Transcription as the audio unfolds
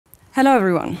Hello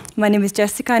everyone, my name is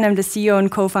Jessica and I'm the CEO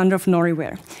and co-founder of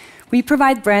Noriware. We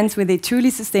provide brands with a truly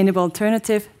sustainable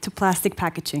alternative to plastic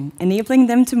packaging, enabling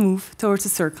them to move towards a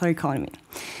circular economy.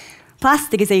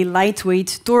 Plastic is a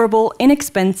lightweight, durable,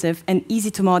 inexpensive and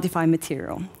easy to modify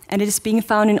material, and it is being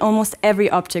found in almost every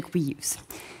object we use.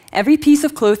 Every piece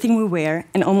of clothing we wear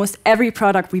and almost every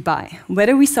product we buy,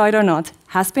 whether we saw it or not,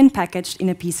 has been packaged in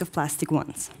a piece of plastic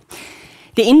once.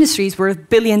 The industry is worth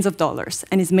billions of dollars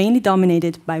and is mainly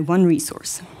dominated by one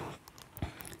resource: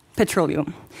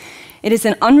 petroleum. It is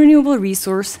an unrenewable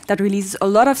resource that releases a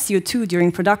lot of CO2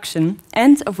 during production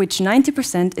and of which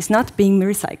 90% is not being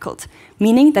recycled,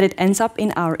 meaning that it ends up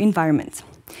in our environment.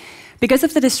 Because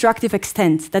of the destructive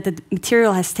extent that the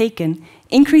material has taken,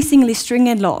 increasingly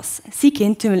stringent laws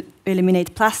seeking to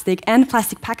eliminate plastic and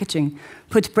plastic packaging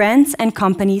put brands and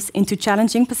companies into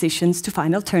challenging positions to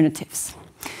find alternatives.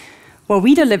 What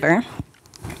we deliver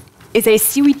is a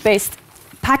seaweed-based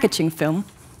packaging film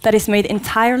that is made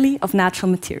entirely of natural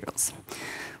materials.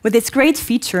 With its great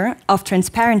feature of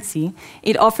transparency,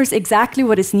 it offers exactly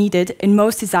what is needed and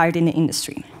most desired in the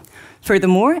industry.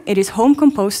 Furthermore, it is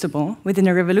home-compostable within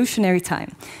a revolutionary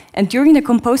time, and during the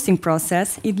composting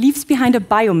process, it leaves behind a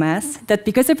biomass that,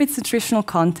 because of its nutritional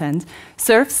content,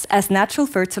 serves as natural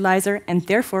fertilizer and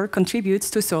therefore contributes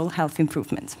to soil health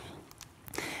improvement.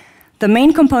 The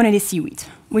main component is seaweed,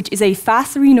 which is a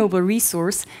fast renewable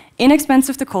resource,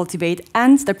 inexpensive to cultivate,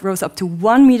 and that grows up to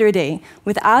 1 meter a day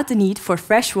without the need for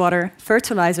fresh water,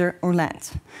 fertilizer, or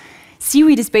land.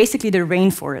 Seaweed is basically the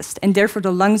rainforest and therefore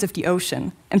the lungs of the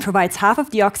ocean and provides half of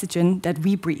the oxygen that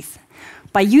we breathe.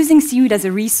 By using seaweed as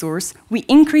a resource, we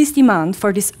increase demand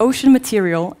for this ocean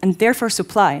material and therefore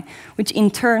supply, which in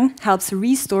turn helps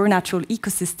restore natural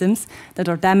ecosystems that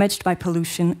are damaged by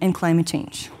pollution and climate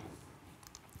change.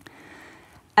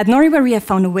 At Noriware, we have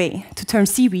found a way to turn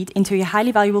seaweed into a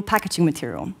highly valuable packaging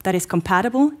material that is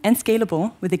compatible and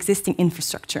scalable with existing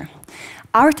infrastructure.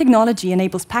 Our technology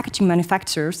enables packaging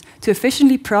manufacturers to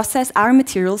efficiently process our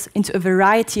materials into a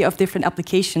variety of different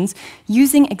applications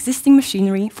using existing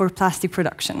machinery for plastic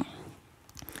production.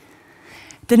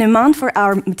 The demand for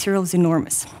our material is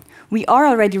enormous. We are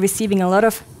already receiving a lot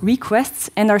of requests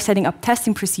and are setting up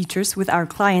testing procedures with our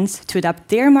clients to adapt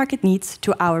their market needs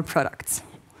to our products.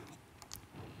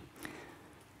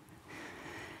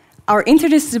 Our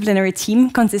interdisciplinary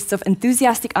team consists of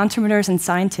enthusiastic entrepreneurs and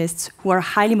scientists who are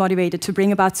highly motivated to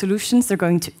bring about solutions that are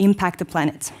going to impact the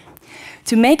planet.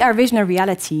 To make our vision a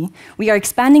reality, we are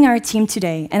expanding our team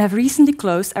today and have recently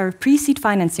closed our pre-seed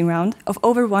financing round of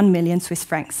over 1 million Swiss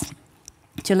francs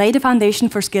to lay the foundation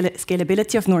for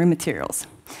scalability of Nori materials.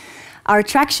 Our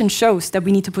traction shows that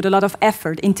we need to put a lot of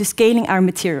effort into scaling our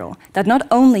material that not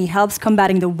only helps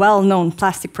combating the well-known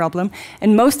plastic problem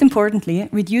and, most importantly,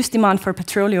 reduce demand for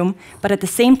petroleum, but at the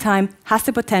same time has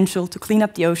the potential to clean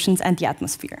up the oceans and the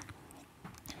atmosphere.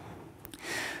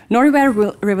 Noriware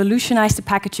will revolutionize the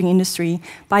packaging industry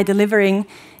by delivering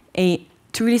a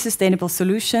truly sustainable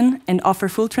solution and offer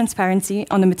full transparency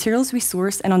on the materials we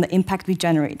source and on the impact we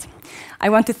generate. I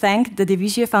want to thank the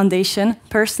Vigier Foundation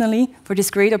personally for this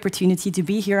great opportunity to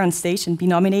be here on stage and be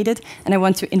nominated, and I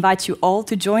want to invite you all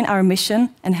to join our mission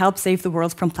and help save the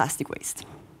world from plastic waste.